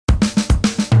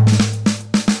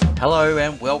Hello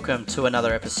and welcome to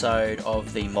another episode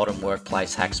of the Moden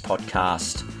Workplace Hacks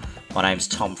podcast. My name's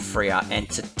Tom Freer and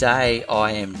today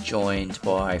I am joined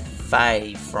by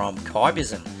Faye from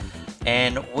Kaibizzen,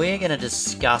 and we're going to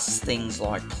discuss things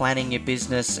like planning your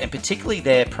business and particularly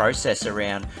their process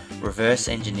around reverse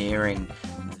engineering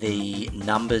the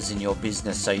numbers in your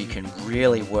business so you can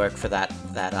really work for that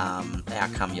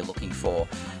outcome you're looking for.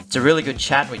 It's a really good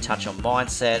chat. We touch on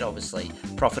mindset, obviously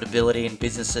profitability in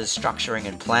businesses, structuring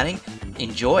and planning.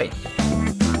 Enjoy.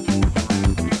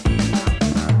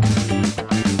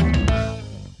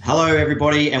 Hello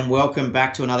everybody and welcome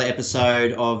back to another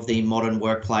episode of the Moden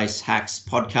Workplace Hacks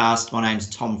podcast. My name's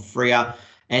Tom Freer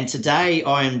and today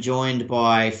I am joined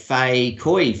by Faye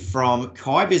Caughey from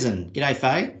Kaibizzen. G'day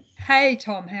Faye. Hey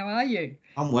Tom, how are you?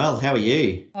 I'm well, how are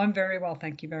you? I'm very well,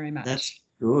 thank you very much. That's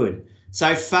good.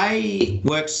 So Faye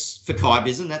works for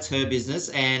Kaibizzen, that's her business,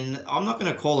 and I'm not going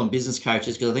to call them business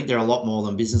coaches because I think they're a lot more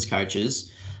than business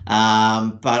coaches, but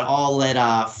I'll let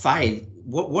Faye,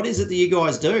 what is it that you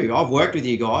guys do? I've worked with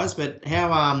you guys, but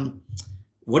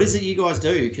what is it you guys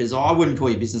do? Because I wouldn't call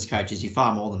you business coaches, you're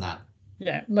far more than that.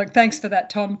 Yeah, look, thanks for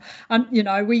that, Tom.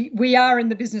 We are in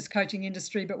the business coaching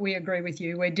industry, but we agree with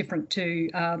you. We're different to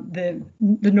the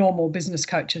normal business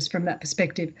coaches from that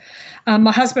perspective.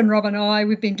 My husband, Rob, and I,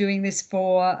 we've been doing this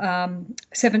for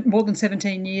more than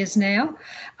 17 years now.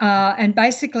 And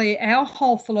basically our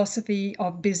whole philosophy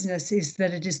of business is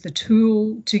that it is the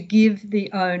tool to give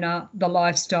the owner the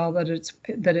lifestyle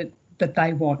that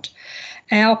they want.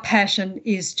 Our passion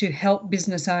is to help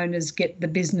business owners get the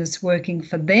business working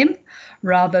for them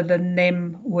rather than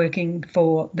them working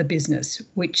for the business,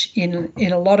 which in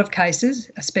a lot of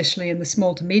cases, especially in the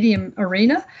small to medium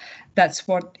arena, that's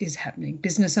what is happening.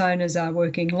 Business owners are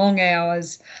working long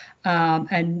hours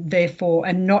and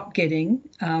not getting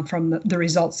from the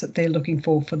results that they're looking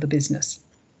for the business.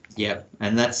 Yeah,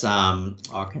 and that's I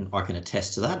can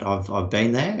attest to that. I've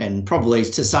been there and probably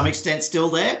to some extent still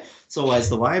there. It's always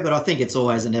the way, but I think it's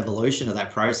always an evolution of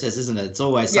that process, isn't it? It's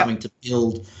always something to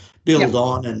build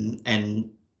on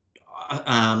and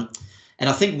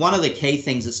I think one of the key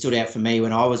things that stood out for me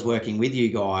when I was working with you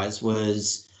guys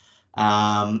was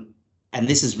and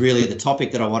this is really the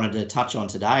topic that I wanted to touch on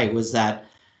today, was that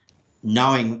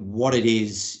knowing what it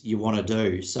is you want to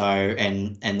do. So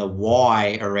and the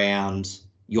why around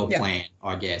your plan,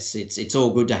 I guess. It's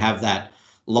all good to have that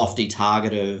lofty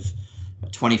target of a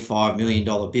 $25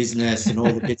 million business and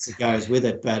all the bits that goes with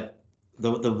it. But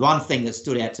the one thing that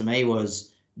stood out to me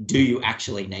was, do you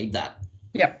actually need that?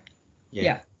 Yep.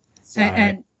 Yeah. So,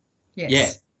 and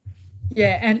yes.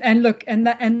 Yeah. And look, and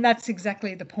that's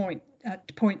exactly the point,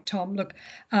 Tom. Look,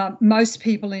 most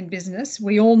people in business,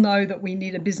 we all know that we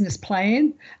need a business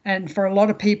plan. And for a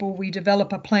lot of people, we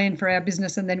develop a plan for our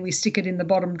business and then we stick it in the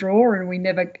bottom drawer and we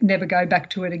never go back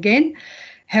to it again.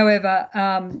 However,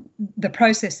 the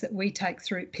process that we take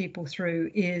people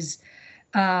through is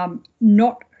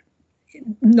not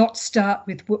start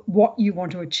with what you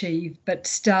want to achieve, but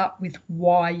start with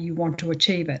why you want to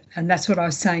achieve it. And that's what I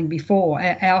was saying before.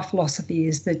 Our philosophy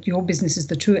is that your business is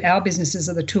the tool, our businesses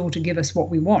are the tool to give us what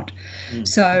we want.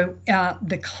 So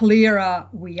the clearer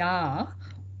we are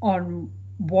on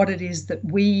what it is that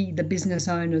we, the business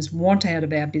owners, want out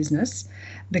of our business,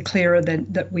 the clearer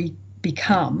that we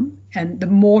become, and the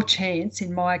more chance,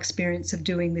 in my experience of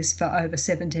doing this for over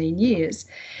 17 years,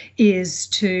 is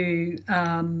to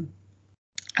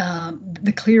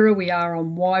the clearer we are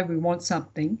on why we want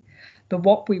something, the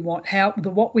what we want,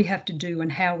 what we have to do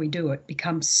and how we do it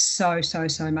becomes so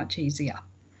much easier.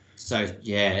 So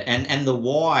yeah, and the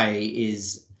why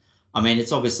is, I mean,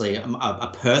 it's obviously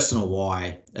a personal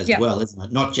why as well, isn't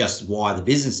it? Not just why the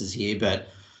business is here, but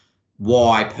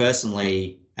why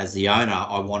personally as the owner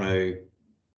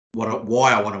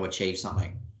why I want to achieve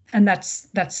something. And that's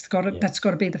got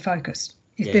to be the focus.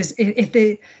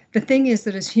 The thing is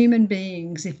that as human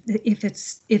beings, if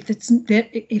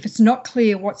it's not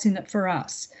clear what's in it for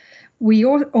us, we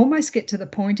almost get to the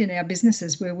point in our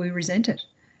businesses where we resent it.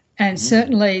 And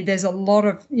certainly there's a lot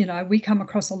of, we come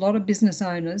across a lot of business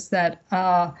owners that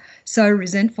are so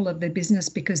resentful of their business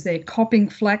because they're copping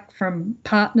flack from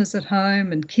partners at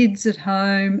home and kids at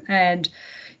home, and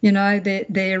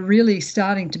they're really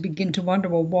starting to begin to wonder,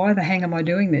 well, why the hell am I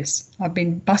doing this? I've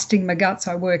been busting my guts.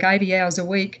 I work 80 hours a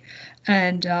week,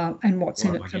 and what's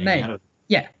in it for me?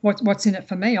 Yeah, what's in it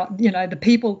for me? The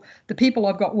people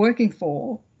I've got working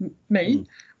for me,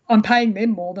 I'm paying them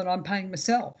more than I'm paying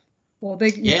myself. Well,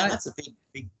 that's a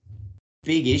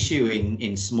big issue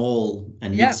in small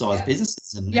and mid-sized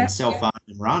businesses and self-owned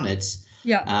and run. It's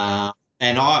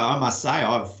and I must say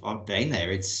I've been there.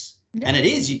 It's and it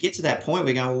is, you get to that point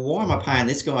where you go, well, why am I paying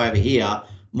this guy over here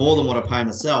more than what I pay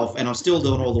myself, and I'm still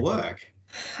doing all the work.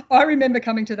 I remember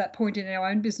coming to that point in our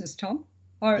own business, Tom.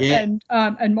 And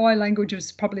my language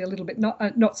was probably a little bit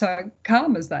not so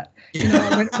calm as that. You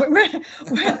know,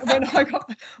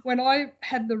 when I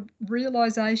had the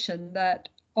realization that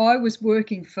I was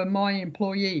working for my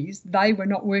employees, they were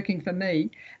not working for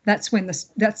me. That's when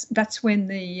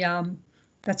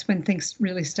things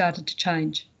really started to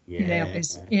change in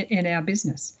our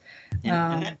business.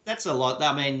 And that's a lot.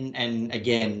 I mean, and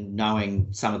again, knowing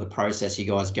some of the process you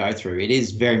guys go through, it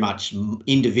is very much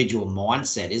individual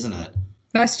mindset, isn't it?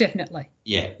 Most definitely.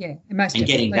 Yeah. Most and definitely.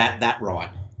 Getting that right.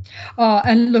 Oh,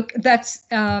 and look, that's,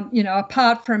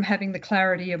 apart from having the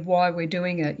clarity of why we're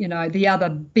doing it, the other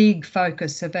big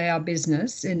focus of our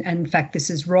business, and in fact, this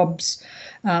is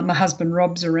my husband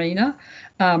Rob's arena.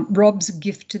 Rob's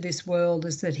gift to this world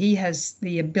is that he has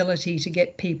the ability to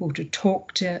get people to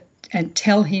talk to and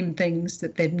tell him things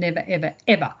that they've never, ever,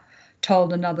 ever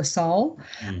told another soul,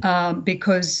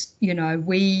 because,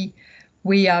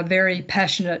 we are very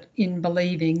passionate in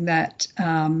believing that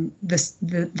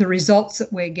the results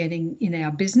that we're getting in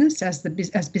our business as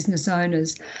business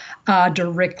owners are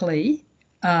directly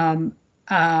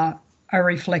a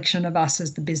reflection of us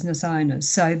as the business owners.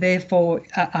 So therefore,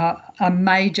 a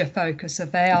major focus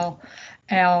of how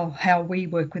we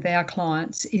work with our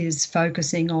clients is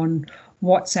focusing on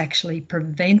what's actually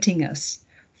preventing us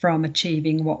from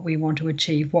achieving what we want to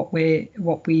achieve, what we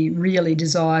really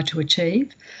desire to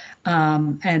achieve.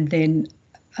 And then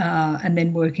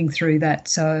working through that,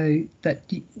 so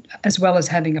that as well as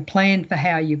having a plan for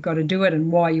how you've got to do it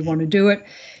and why you want to do it,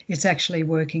 it's actually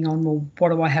working on, well, what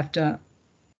do I have to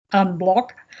unblock?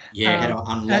 How to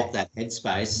unlock that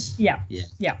headspace.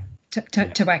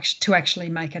 To actually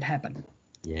make it happen.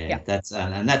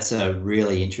 That's a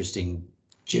really interesting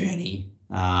journey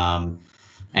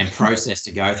and process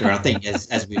to go through. And I think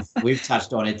as we've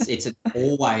touched on, it's an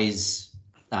always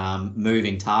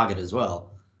moving target as well.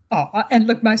 Oh, and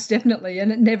look, most definitely,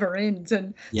 and it never ends.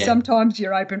 And sometimes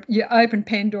you open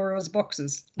Pandora's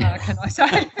boxes, can I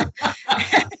say?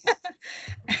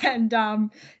 And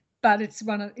but it's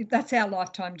that's our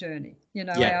lifetime journey.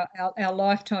 Our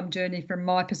lifetime journey, from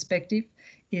my perspective,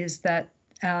 is that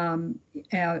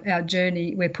our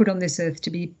journey, we're put on this earth to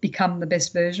become the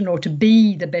best version, or to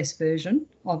be the best version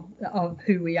of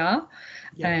who we are.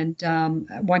 And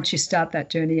once you start that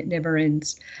journey, it never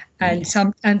ends. But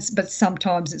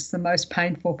sometimes it's the most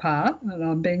painful part, and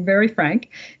I'm being very frank,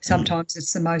 sometimes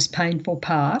it's the most painful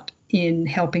part in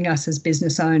helping us as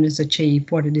business owners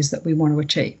achieve what it is that we want to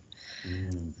achieve.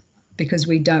 Because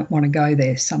we don't want to go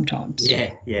there sometimes.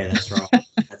 Yeah, that's right.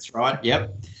 That's right.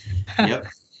 Yep.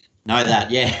 Know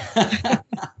that,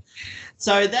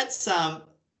 So that's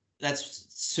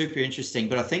super interesting.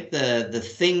 But I think the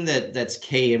thing that's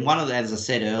key, and as I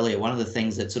said earlier, one of the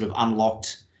things that sort of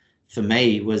unlocked for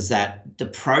me was that the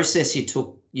process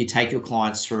you take your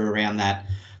clients through around that,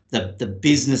 the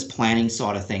business planning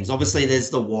side of things. Obviously, there's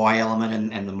the why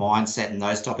element and the mindset and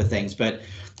those type of things, but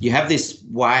you have this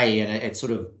way, and it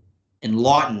sort of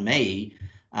enlightened me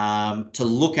to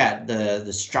look at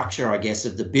the structure, I guess,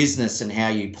 of the business and how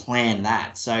you plan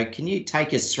that. So can you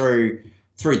take us through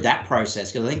that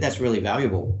process? Because I think that's really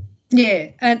valuable. Yeah,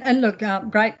 and look,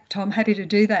 great, Tom, happy to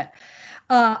do that.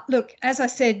 Look, as I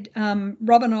said,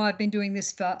 Rob and I have been doing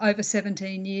this for over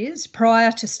 17 years.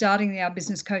 Prior to starting our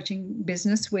business coaching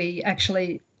business, we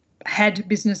actually had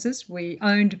businesses, we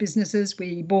owned businesses,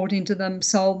 we bought into them,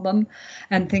 sold them,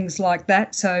 and things like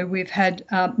that. So we've had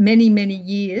many, many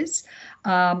years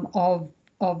of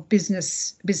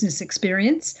business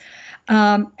experience.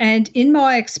 And in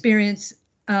my experience,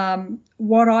 the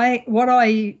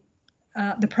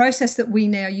process that we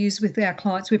now use with our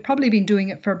clients, we've probably been doing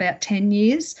it for about 10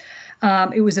 years.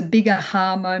 It was a big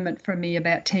aha moment for me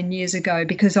about 10 years ago,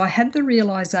 because I had the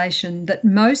realization that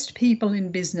most people in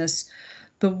business,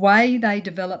 the way they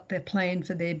develop their plan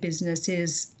for their business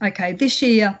is, okay, this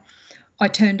year I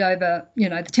turned over,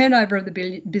 the turnover of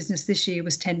the business this year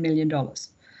was $10 million.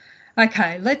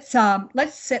 Okay, let's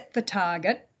set the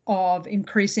target of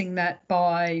increasing that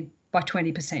by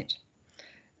 20%.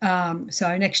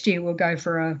 So next year we'll go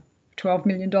for a $12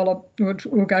 million.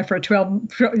 We'll go for a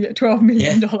 $12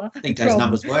 million. I think those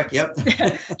numbers work. Yep.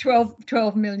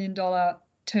 $12 million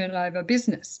turnover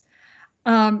business.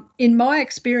 In my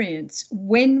experience,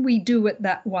 when we do it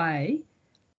that way,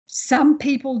 some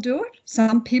people do it,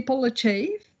 some people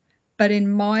achieve, but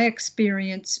in my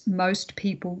experience, most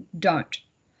people don't.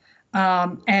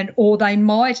 Or they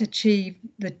might achieve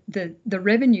the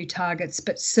revenue targets,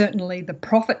 but certainly the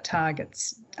profit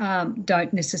targets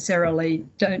don't necessarily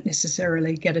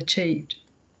get achieved.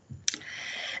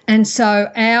 And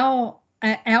so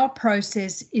our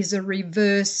process is a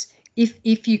reverse.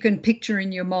 If you can picture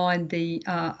in your mind a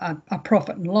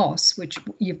profit and loss, which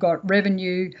you've got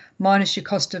revenue minus your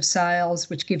cost of sales,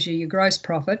 which gives you your gross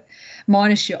profit,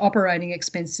 minus your operating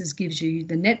expenses gives you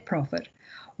the net profit.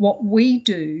 What we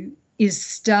do is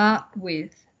start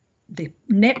with the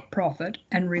net profit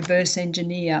and reverse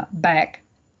engineer back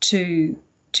to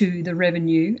the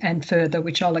revenue and further,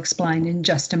 which I'll explain in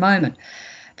just a moment.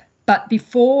 But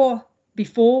before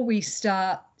we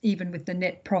start even with the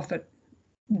net profit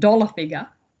dollar figure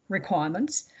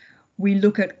requirements, we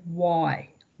look at why.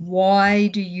 Why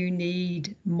do you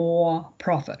need more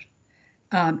profit?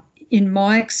 In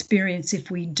my experience, if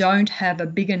we don't have a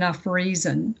big enough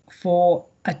reason for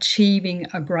achieving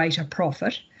a greater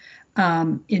profit,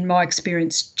 in my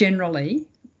experience, generally,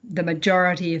 the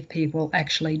majority of people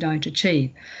actually don't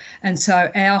achieve. And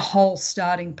so our whole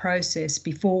starting process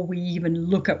before we even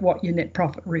look at what your net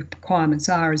profit requirements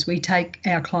are is we take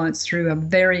our clients through a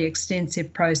very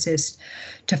extensive process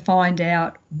to find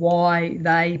out why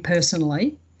they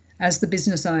personally, as the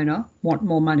business owner, want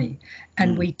more money.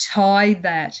 And we tie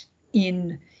that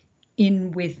in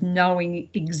with knowing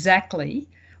exactly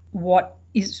what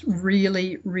is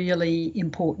really, really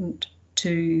important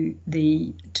to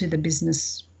the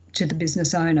business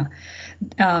owner.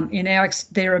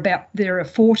 There are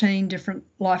 14 different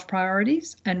life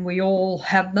priorities, and we all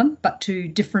have them, but to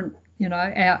different,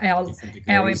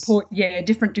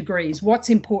 different degrees. What's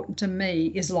important to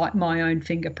me is like my own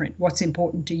fingerprint. What's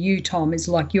important to you, Tom, is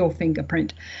like your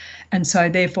fingerprint. And so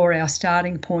therefore our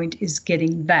starting point is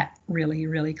getting that really,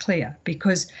 really clear,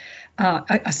 because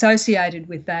associated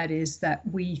with that is that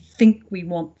we think we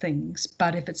want things,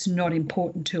 but if it's not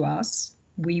important to us,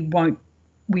 we will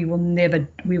never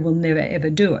ever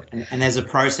do it. And there's a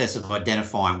process of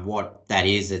identifying what that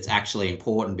is that's actually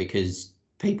important, because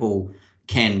people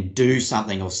can do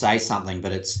something or say something,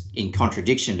 but it's in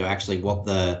contradiction to actually what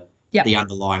the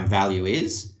underlying value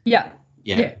is. Yeah.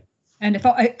 And if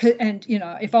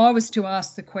I was to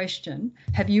ask the question,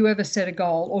 have you ever set a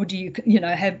goal, or do you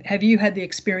have you had the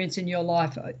experience in your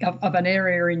life of an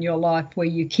area in your life where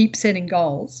you keep setting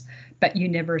goals but you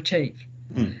never achieve?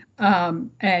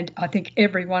 And I think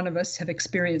every one of us have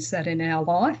experienced that in our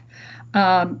life.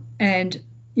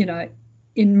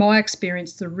 In my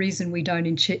experience, the reason we don't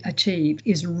achieve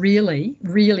is really,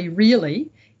 really,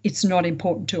 really, it's not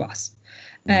important to us.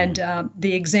 And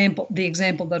the example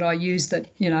that I use that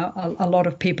a lot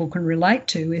of people can relate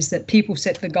to is that people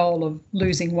set the goal of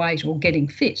losing weight or getting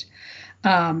fit,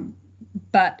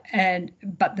 but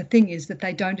the thing is that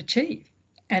they don't achieve,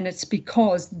 and it's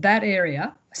because that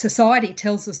area, society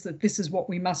tells us that this is what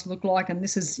we must look like, and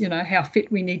this is how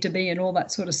fit we need to be, and all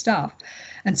that sort of stuff,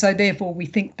 and so therefore we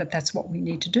think that that's what we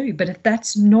need to do. But if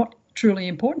that's not truly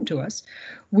important to us,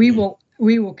 we will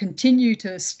continue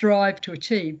to strive to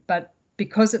achieve, but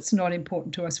because it's not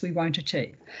important to us, we won't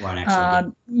achieve.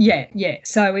 So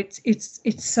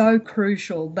it's so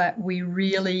crucial that we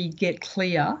really get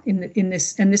clear in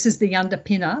this, and this is the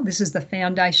underpinner, this is the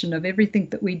foundation of everything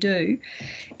that we do,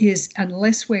 is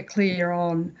unless we're clear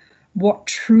on what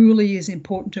truly is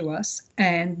important to us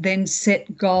and then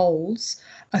set goals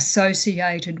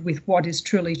associated with what is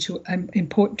truly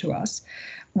important to us,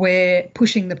 we're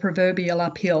pushing the proverbial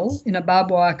uphill in a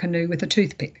barbed wire canoe with a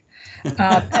toothpick. And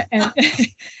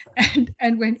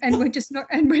we're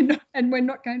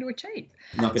not going to achieve.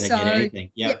 Not going to get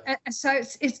anything. So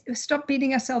it's stop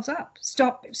beating ourselves up.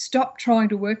 Stop trying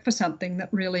to work for something that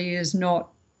really is not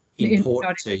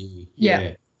important to you.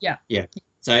 Yeah.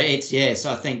 So I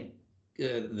think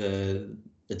the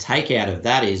takeout of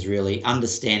that is really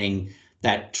understanding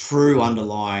that true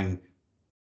underlying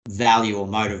value or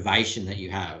motivation that you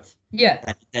have.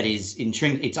 Yeah, that is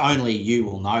intrinsic. It's only you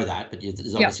will know that, but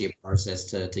there's obviously a process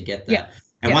to get that.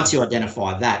 And once you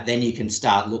identify that, then you can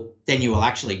then you will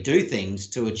actually do things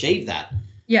to achieve that.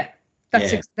 Yeah,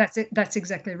 that's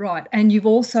exactly right. And you've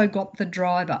also got the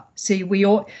driver. See, we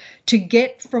ought to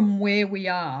get from where we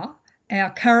are. Our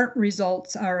current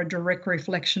results are a direct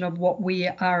reflection of what we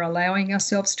are allowing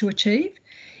ourselves to achieve.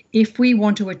 If we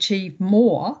want to achieve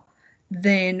more,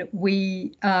 then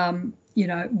we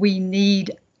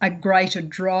need a greater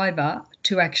driver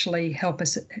to actually help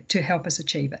us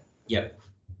achieve it. Yep.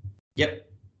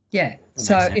 Yeah.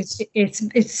 So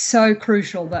it's so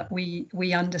crucial that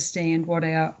we understand what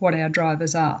our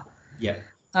drivers are. Yep.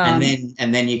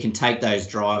 And then you can take those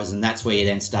drivers, and that's where you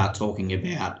then start talking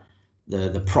about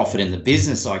the profit in the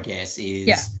business, I guess,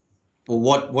 is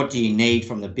well, what do you need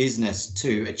from the business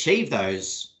to achieve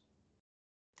those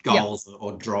goals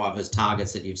or drivers,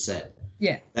 targets that you've set?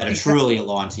 Yeah, that are truly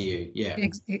aligned to you. Yeah,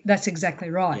 that's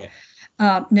exactly right.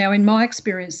 Now, in my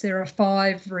experience, there are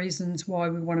 5 reasons why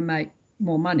we want to make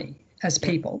more money as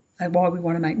people and why we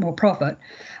want to make more profit.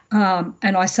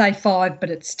 And I say 5,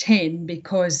 but it's 10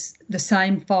 because the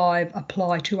same 5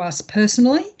 apply to us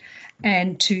personally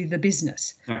and to the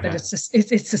business. Okay. But it's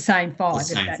the same 5, if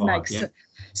that makes sense.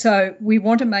 So we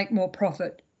want to make more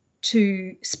profit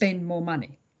to spend more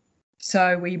money.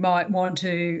 So we might want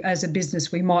to, as a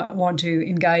business, we might want to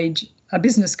engage a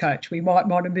business coach. We might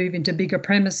want to move into bigger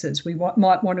premises. We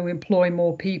might want to employ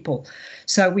more people.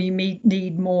 So we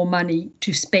need more money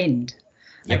to spend.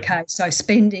 Yep. Okay, so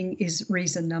spending is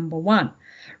reason number 1.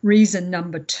 Reason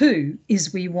number 2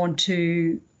 is we want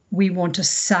to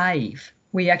save.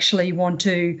 We actually want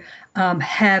to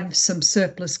have some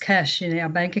surplus cash in our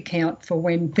bank account for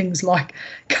when things like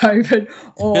COVID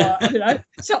or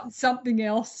something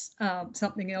else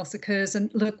occurs. And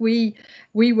look, we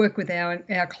work with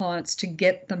our clients to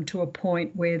get them to a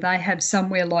point where they have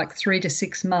somewhere like 3 to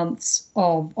 6 months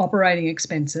of operating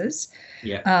expenses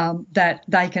that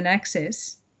they can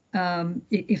access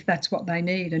if that's what they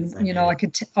need. And I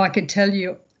could tell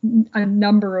you a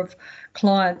number of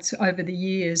clients over the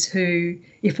years who,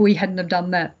 if we hadn't have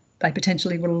done that, they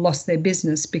potentially would have lost their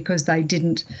business because they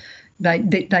didn't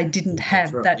have they didn't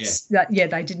have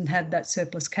that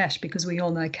surplus cash, because we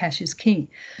all know cash is king.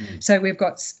 So we've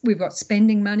got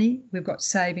spending money, we've got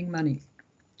saving money.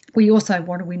 We also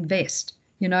want to invest.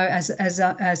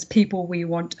 As people, we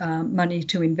want money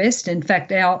to invest. In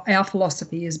fact, our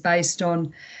philosophy is based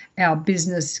on our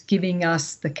business giving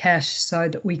us the cash so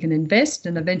that we can invest,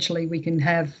 and eventually we can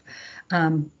have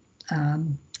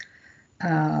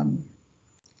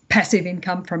passive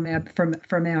income from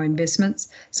our investments.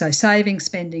 So saving,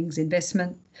 spendings,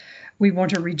 investment. We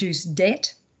want to reduce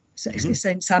debt. So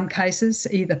in some cases,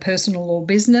 either personal or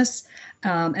business.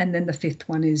 And then the 5th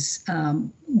one is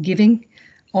giving.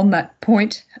 On that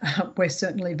point, we're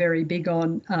certainly very big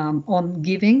on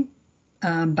giving,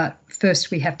 but first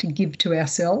we have to give to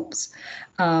ourselves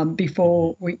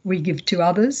before we give to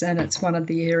others, and it's one of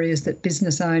the areas that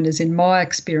business owners, in my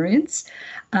experience,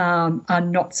 are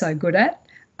not so good at.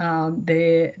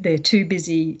 They're too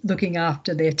busy looking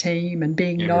after their team and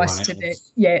being nice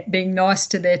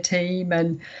to their team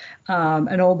and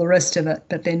all the rest of it,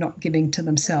 but they're not giving to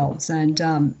themselves. And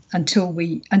until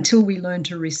we learn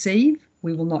to receive,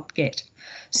 we will not get.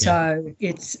 So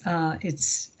it's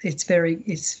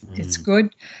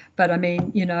good. But I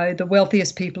mean, the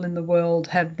wealthiest people in the world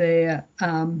have their,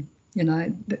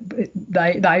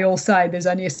 they all say there's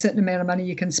only a certain amount of money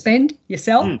you can spend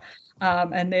yourself.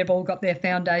 And they've all got their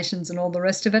foundations and all the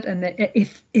rest of it. And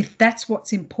if that's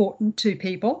what's important to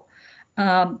people,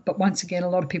 but once again, a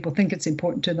lot of people think it's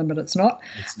important to them, but it's not.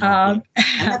 It's not,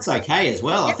 and that's okay as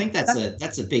well. I think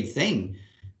that's a big thing.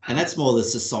 And that's more the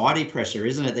society pressure,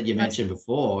 isn't it, that you mentioned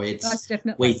before? It's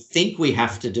we think we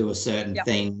have to do a certain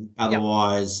thing,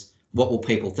 otherwise what will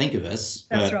people think of us?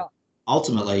 That's right.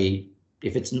 Ultimately,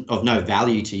 if it's of no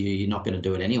value to you, you're not going to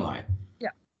do it anyway.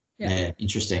 Yeah,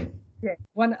 interesting. Yeah.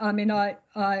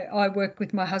 I work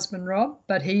with my husband, Rob,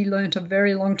 but he learnt a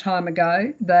very long time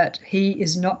ago that he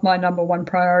is not my number 1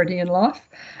 priority in life.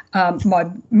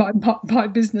 My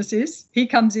business is. He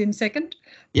comes in second.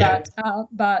 Yeah.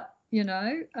 But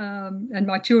and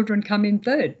my children come in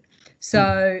third.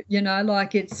 So,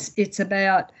 it's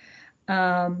about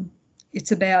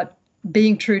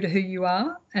being true to who you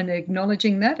are and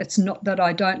acknowledging that. It's not that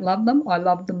I don't love them. I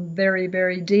love them very,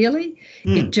 very dearly.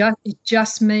 It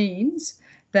just means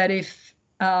that if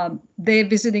they're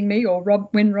visiting me, or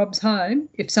when Rob's home,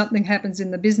 if something happens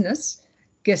in the business,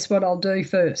 guess what I'll do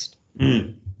first?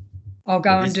 I'll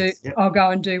go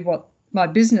and do what my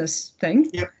business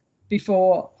thing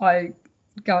before I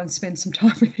go and spend some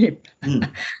time with him.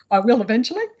 I will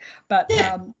eventually, but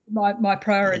my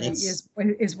priority is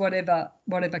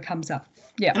whatever comes up.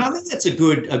 Yeah, and I think that's a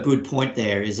good point.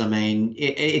 There is,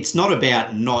 it's not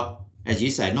about not, as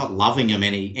you say, not loving them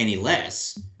any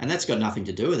less, and that's got nothing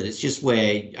to do with it. It's just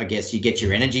where I guess you get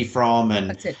your energy from,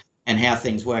 and how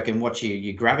things work, and what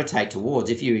you gravitate towards.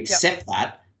 If you accept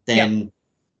that, then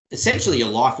essentially your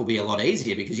life will be a lot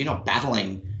easier, because you're not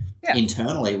battling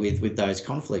internally with those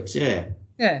conflicts. Yeah.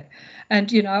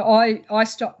 And, I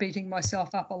stopped beating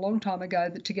myself up a long time ago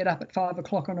to get up at 5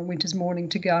 o'clock on a winter's morning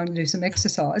to go and do some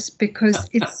exercise, because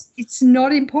it's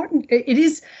not important. It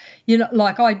is,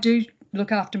 I do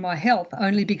look after my health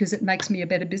only because it makes me a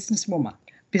better businesswoman.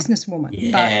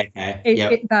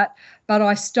 Yeah. But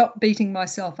I stopped beating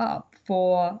myself up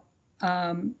for,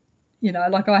 I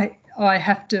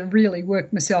have to really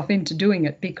work myself into doing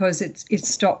it, because it's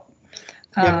stopped.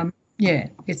 Yeah,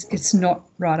 it's not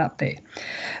right up there.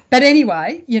 But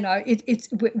anyway,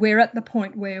 we're at the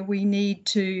point where we need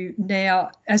to now,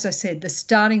 as I said, the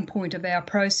starting point of our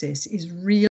process is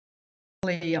really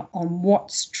on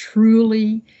what's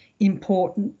truly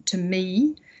important to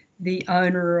me, the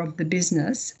owner of the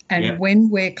business. And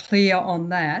when we're clear on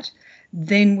that,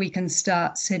 then we can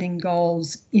start setting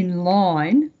goals in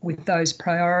line with those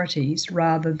priorities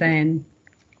rather than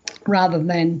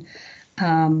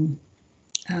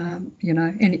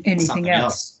anything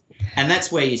else. And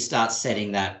that's where you start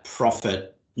setting that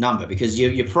profit number, because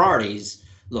your priorities,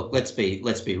 look, let's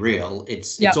be real.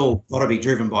 It's all got to be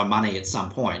driven by money at some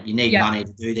point. You need money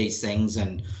to do these things,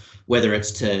 and whether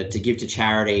it's to give to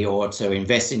charity or to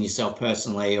invest in yourself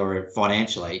personally or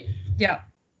financially. Yeah.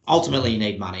 Ultimately, you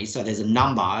need money. So there's a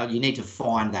number. You need to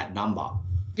find that number.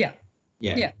 Yeah.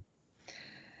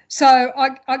 So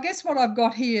I guess what I've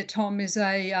got here, Tom, is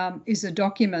a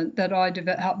document that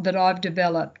I've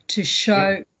developed to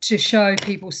show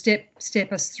people step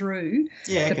us through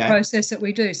the process that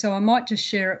we do. So I might just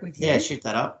share it with you. Yeah, shoot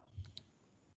that up.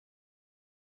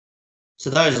 So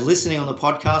those listening on the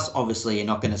podcast, obviously you're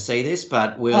not going to see this,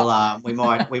 but we'll we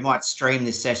might stream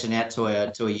this session out to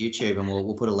a YouTube, and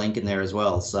we'll put a link in there as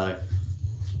well. So.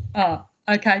 Oh,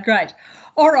 okay, great.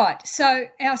 All right, so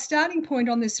our starting point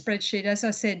on this spreadsheet, as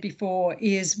I said before,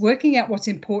 is working out what's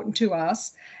important to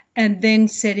us and then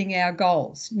setting our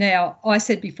goals. Now, I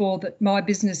said before that my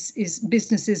business is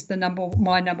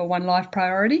my number one life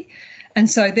priority. And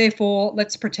so therefore,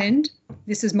 let's pretend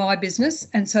this is my business.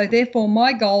 And so therefore,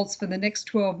 my goals for the next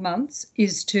 12 months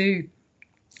is to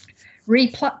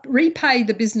repay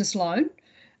the business loan,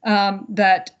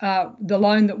 the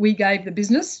loan that we gave the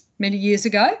business many years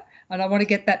ago. And I want to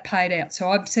get that paid out.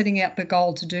 So I'm setting out the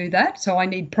goal to do that. So I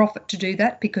need profit to do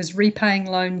that, because repaying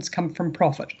loans come from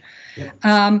profit. Yep.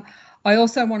 I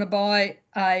also want to buy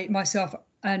myself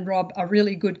and Rob a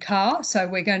really good car. So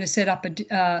we're going to set up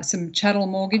some chattel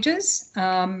mortgages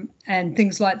and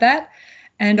things like that.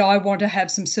 And I want to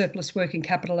have some surplus working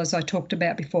capital, as I talked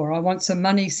about before. I want some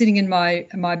money sitting in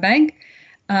my bank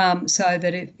so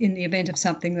that in the event of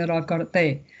something, that I've got it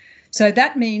there. So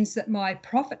that means that my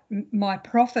profit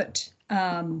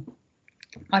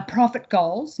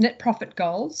goals, net profit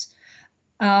goals,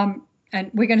 and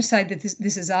we're going to say that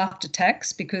this is after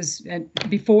tax, because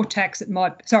before tax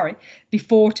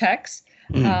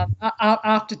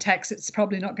after tax it's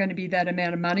probably not going to be that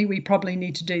amount of money. We probably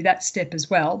need to do that step as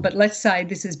well. But let's say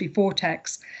this is before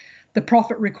tax. The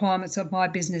profit requirements of my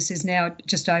business is now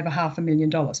just over $500,000,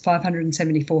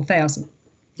 $574,000.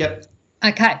 Yep.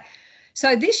 Okay.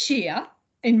 So this year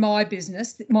in my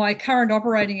business, my current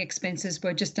operating expenses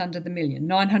were just under $1 million,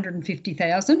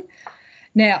 $950,000.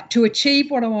 Now, to achieve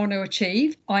what I want to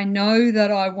achieve, I know that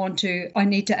I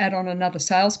need to add on another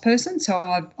salesperson. So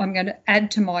I'm going to add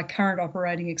to my current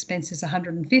operating expenses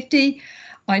 $150,000.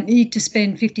 I need to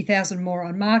spend $50,000 more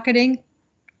on marketing,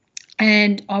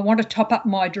 and I want to top up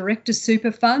my director's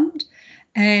super fund.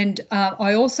 And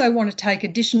I also want to take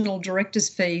additional director's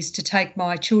fees to take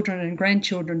my children and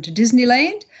grandchildren to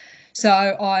Disneyland. So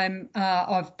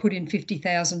I've put in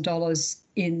 $50,000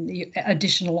 in the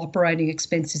additional operating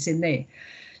expenses in there.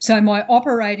 So my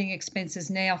operating expenses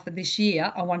now for this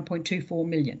year are $1.24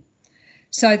 million.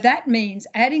 So that means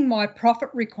adding my profit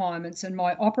requirements and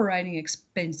my operating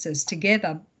expenses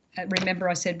together. Remember,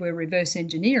 I said we're reverse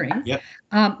engineering. Yep.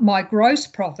 My gross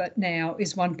profit now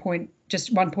is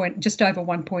just over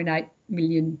 $1.8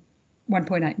 million.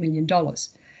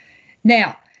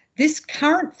 Now, this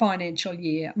current financial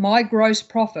year, my gross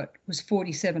profit was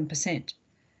 47%.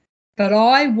 But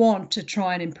I want to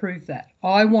try and improve that.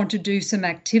 I want to do some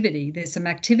activity. There's some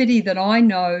activity that I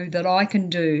know that I can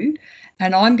do,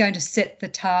 and I'm going to set the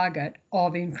target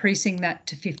of increasing that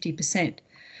to 50%.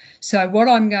 So what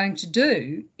I'm going to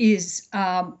do is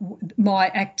my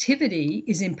activity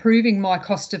is improving my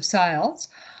cost of sales.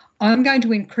 I'm going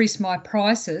to increase my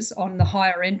prices on the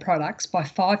higher end products by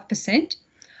 5%.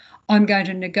 I'm going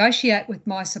to negotiate with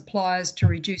my suppliers to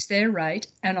reduce their rate,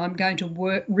 and I'm going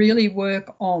to really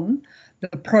work on the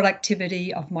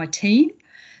productivity of my team.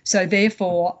 So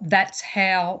therefore, that's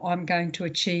how I'm going to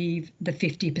achieve the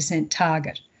 50%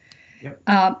 target. Yep.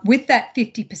 With that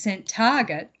 50%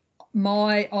 target,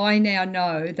 I now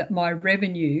know that my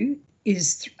revenue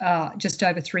is just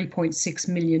over $3.6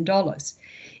 million.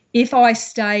 If I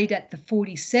stayed at the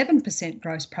 47%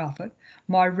 gross profit,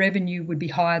 my revenue would be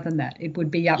higher than that. It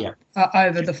would be up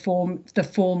over the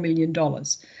 $4 million.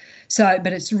 So,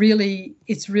 but it's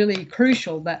really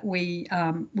crucial that we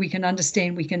can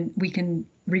understand we can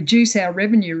reduce our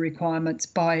revenue requirements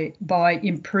by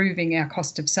improving our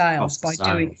cost of sales, by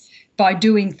by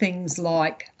doing things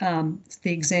like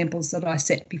the examples that I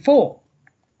set before.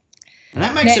 And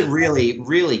that makes it really,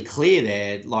 really clear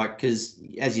there, like, because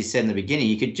as you said in the beginning,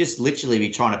 you could just literally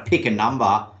be trying to pick a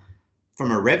number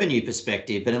from a revenue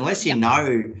perspective, but unless you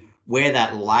know where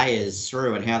that layers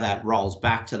through and how that rolls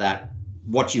back to that,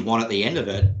 what you want at the end of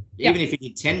it, even if you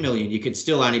did 10 million, you could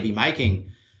still only be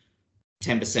making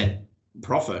 10%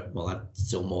 profit. Well, that's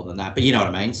still more than that, but you know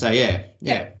what I mean? So yeah.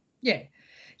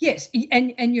 Yes,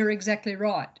 and you're exactly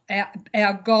right.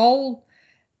 Our goal,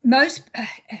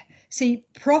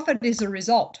 profit is a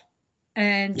result,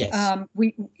 and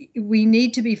we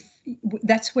need to be.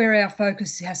 That's where our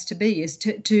focus has to be. Is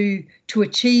to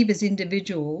achieve as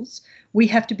individuals, we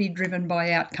have to be driven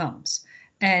by outcomes.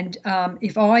 And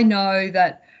if I know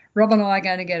that Rob and I are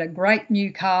going to get a great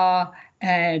new car,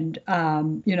 and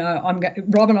Rob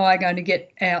and I are going to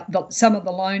get out some of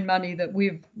the loan money that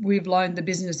we've loaned the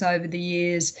business over the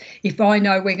years. If I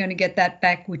know we're going to get that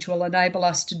back, which will enable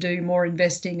us to do more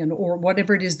investing or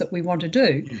whatever it is that we want to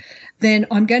do, then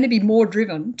I'm going to be more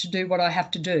driven to do what I have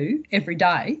to do every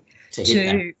day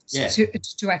to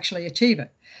actually achieve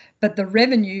it. But the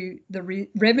revenue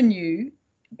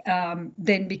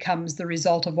then becomes the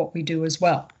result of what we do as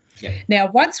well. Yeah. Now,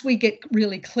 once we get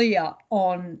really clear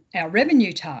on our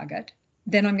revenue target,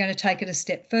 then I'm going to take it a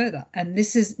step further. And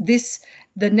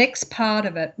the next part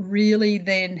of it really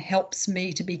then helps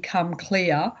me to become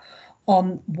clear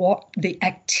on what the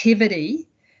activity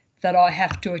that I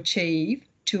have to achieve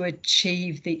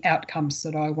the outcomes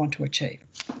that I want to achieve.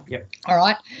 Yep. All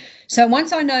right. So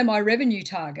once I know my revenue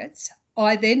targets,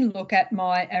 I then look at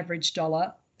my average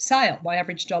dollar sale, my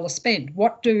average dollar spend.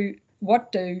 What do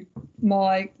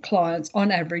my clients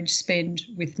on average spend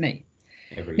with me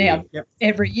every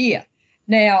year?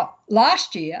 Now,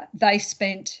 last year they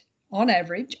spent on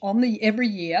average every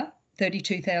year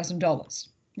 $32,000.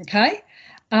 Okay.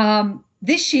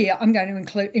 This year I'm going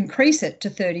to increase it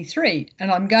to 33,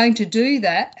 and I'm going to do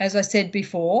that, as I said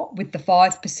before, with the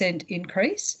 5%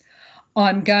 increase.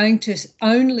 I'm going to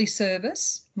only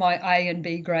service my A and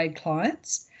B grade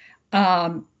clients.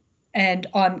 And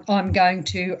I'm going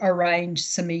to arrange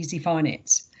some easy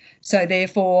finance. So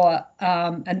therefore,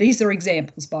 and these are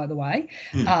examples, by the way,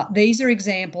 these are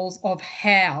examples of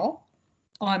how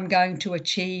I'm going to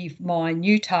achieve my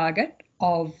new target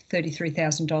of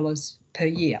 $33,000 per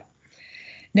year.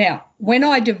 Now, when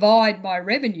I divide my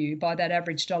revenue by that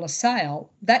average dollar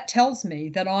sale, that tells me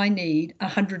that I need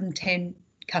 110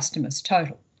 customers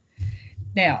total.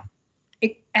 Now,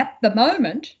 at the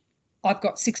moment, I've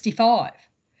got 65.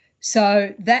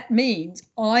 So that means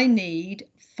I need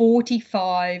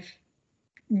 45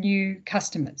 new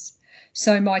customers.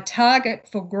 So my target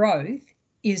for growth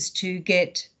is to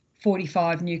get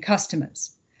 45 new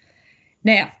customers.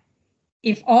 Now,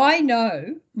 if I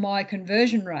know my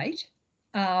conversion rate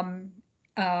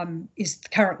is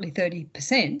currently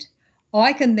 30%,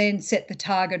 I can then set the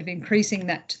target of increasing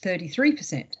that to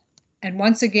 33%. And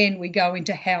once again, we go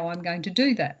into how I'm going to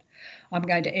do that. I'm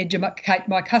going to educate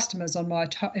my customers on my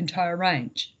entire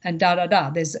range, and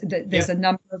There's a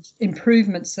number of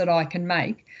improvements that I can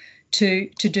make to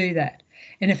do that.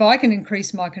 And if I can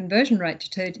increase my conversion rate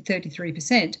to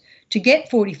 33% to get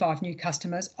 45 new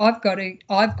customers, I've got to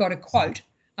quote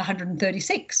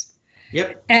 136.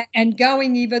 Yep. And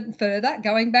going back further,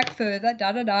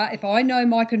 if I know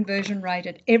my conversion rate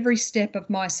at every step of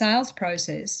my sales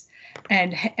process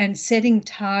and setting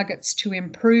targets to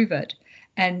improve it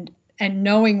and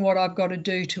knowing what I've got to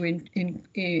do to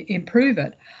improve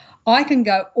it, I can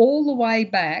go all the way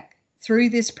back through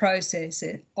this process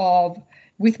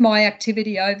with my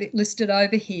activity listed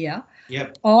over here.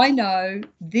 Yep. I know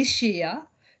this year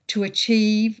to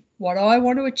achieve what I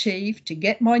want to achieve, to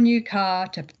get my new car,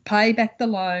 to pay back the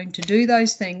loan, to do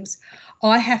those things,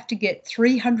 I have to get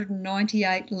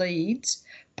 398 leads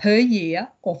per year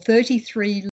or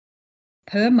 33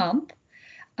 per month.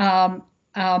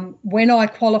 When I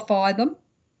qualify them,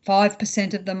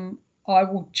 5% of them I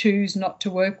will choose not to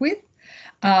work with.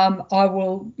 I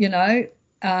will,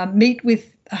 meet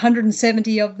with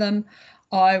 170 of them.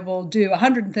 I will do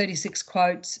 136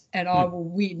 quotes, and I will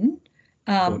win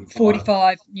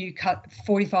 45 new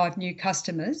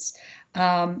customers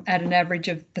at an average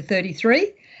of the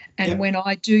 33. And when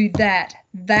I do that,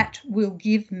 that will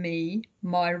give me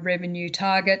my revenue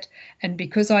target. And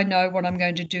because I know what I'm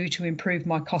going to do to improve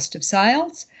my cost of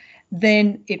sales,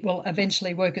 then it will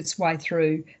eventually work its way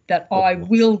through that I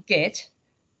will get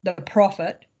the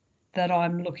profit that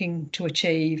I'm looking to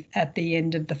achieve at the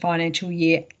end of the financial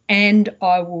year, and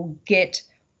I will get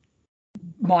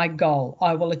my goal.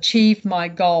 I will achieve my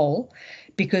goal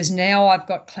because now I've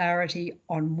got clarity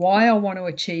on why I want to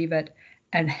achieve it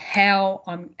and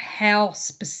how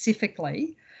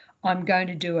specifically I'm going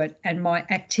to do it, and my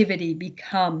activity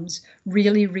becomes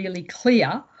really, really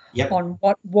clear on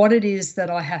what it is that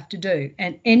I have to do.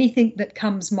 And anything that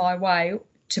comes my way,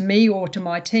 to me or to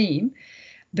my team,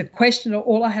 the question,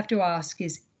 all I have to ask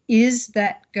is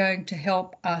that going to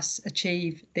help us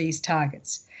achieve these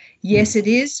targets? Yes, it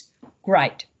is.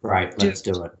 Great. Great. Let's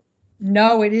do it.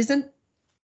 No, it isn't.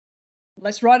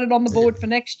 Let's write it on the board for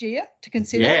next year to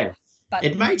consider. Yeah. But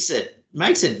it makes it,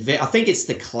 I think it's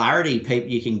the clarity people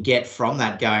you can get from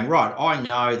that, going, right, I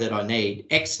know that I need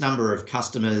X number of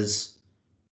customers,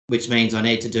 which means I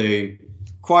need to do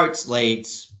quotes,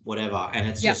 leads, whatever. And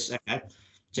it's just, okay.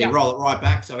 So you roll it right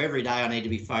back. So every day I need to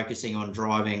be focusing on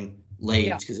driving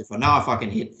leads, because if I know if I can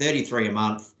hit 33 a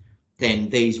month, then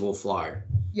these will flow.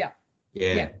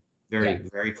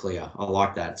 Very clear. I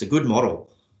like that. It's a good model.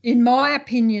 In my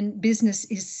opinion, business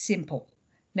is simple.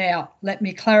 Now, let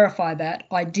me clarify that.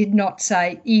 I did not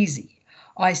say easy.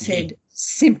 I said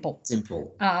simple.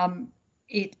 Simple.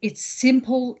 It's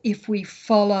simple if we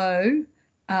follow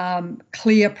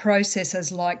clear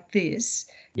processes like this.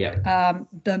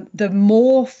 The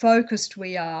more focused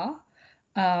we are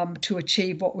to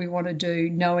achieve what we want to do,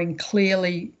 knowing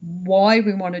clearly why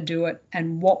we want to do it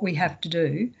and what we have to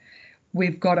do,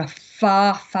 we've got a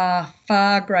far, far,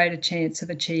 far greater chance of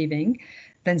achieving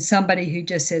than somebody who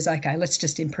just says, okay, let's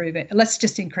just improve it. Let's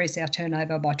just increase our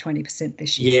turnover by 20%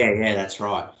 this year. Yeah, that's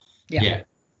right. Yeah.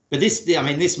 But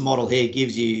this model here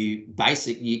gives you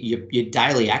basic, your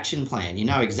daily action plan. You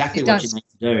know exactly what you need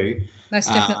to do. Most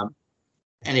definitely.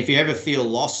 And if you ever feel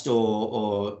lost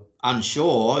or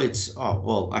unsure, it's,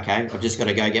 okay, I've just got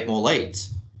to go get more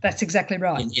leads. That's exactly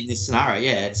right. In this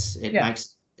scenario, it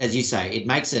makes, as you say, it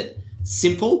makes it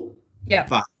simple. Yeah.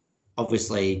 But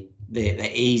obviously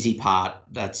the easy part,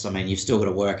 you've still got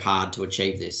to work hard to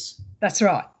achieve this. That's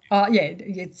right.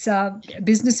 It's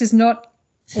business is not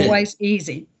always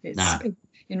easy.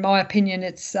 In my opinion,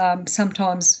 it's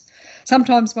sometimes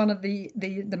one of the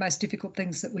most difficult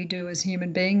things that we do as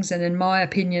human beings. And in my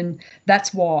opinion,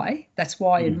 that's why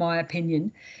in my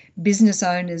opinion, business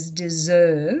owners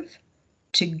deserve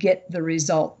to get the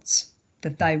results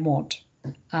that they want.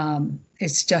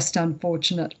 It's just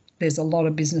unfortunate. There's a lot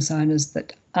of business owners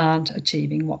that aren't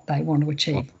achieving what they want to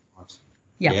achieve.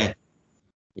 Yeah.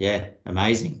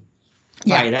 Amazing.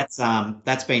 Hey,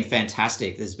 that's been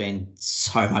fantastic. There's been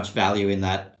so much value in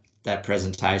that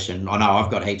presentation. I know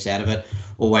I've got heaps out of it,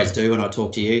 always do when I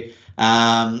talk to you.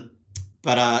 So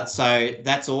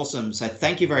that's awesome. So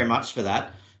thank you very much for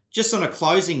that. Just on a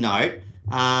closing note,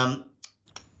 I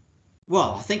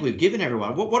think we've given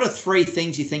everyone, what are 3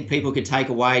 things you think people could take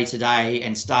away today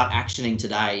and start actioning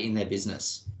today in their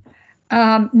business?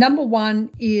 Number 1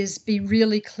 is be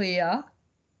really clear.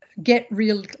 Get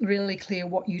really clear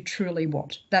what you truly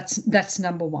want. That's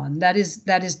number 1. That is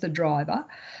the driver.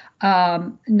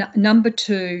 Number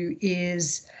 2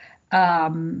 is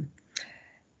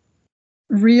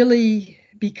really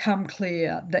become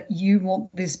clear that you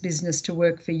want this business to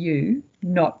work for you,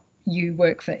 not you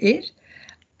work for it.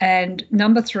 And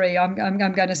number 3, I'm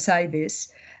going to say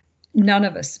this. None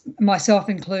of us, myself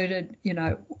included,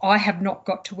 I have not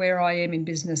got to where I am in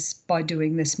business by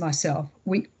doing this myself.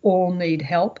 We all need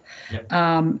help.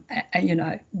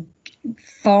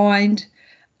 Find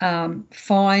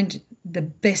the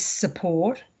best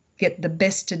support, get the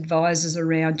best advisors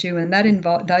around you, and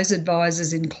those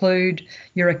advisors include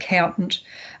your accountant.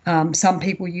 Some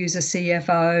people use a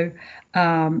CFO,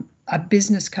 a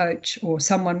business coach, or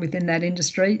someone within that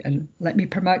industry. And let me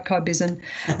promote Kaibizzen.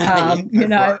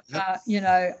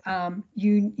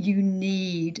 You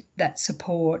need that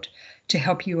support to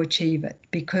help you achieve it,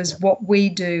 because what we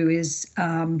do is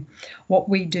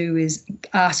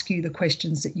ask you the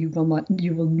questions that you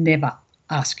will never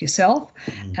ask yourself.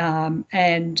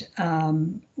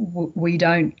 We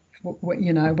don't.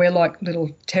 We're like little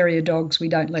terrier dogs. We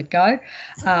don't let go.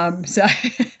 So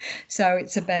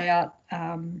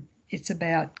it's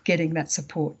about getting that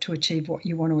support to achieve what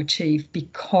you want to achieve,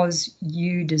 because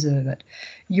you deserve it.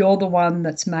 You're the one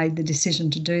that's made the decision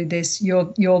to do this.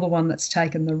 You're the one that's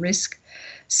taken the risk.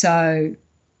 So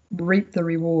reap the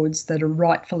rewards that are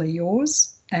rightfully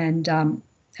yours, and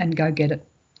go get it.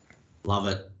 Love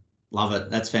it.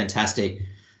 That's fantastic.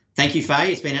 Thank you,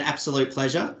 Faye. It's been an absolute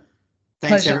pleasure.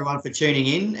 Thanks everyone for tuning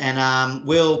in, and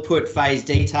we'll put Faye's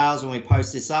details when we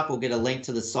post this up. We'll get a link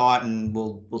to the site, and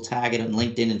we'll tag it on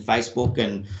LinkedIn and Facebook.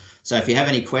 And so if you have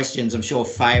any questions, I'm sure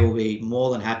Faye will be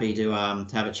more than happy to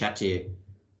have a chat to you.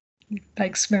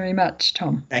 Thanks very much,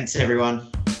 Tom. Thanks everyone.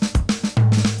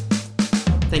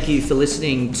 Thank you for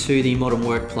listening to the Modern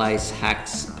Workplace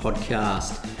Hacks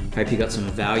podcast. Hope you got some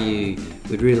value.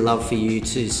 We'd really love for you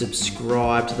to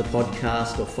subscribe to the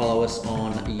podcast or follow us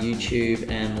on YouTube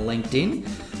and LinkedIn.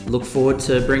 Look forward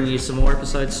to bringing you some more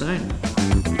episodes soon.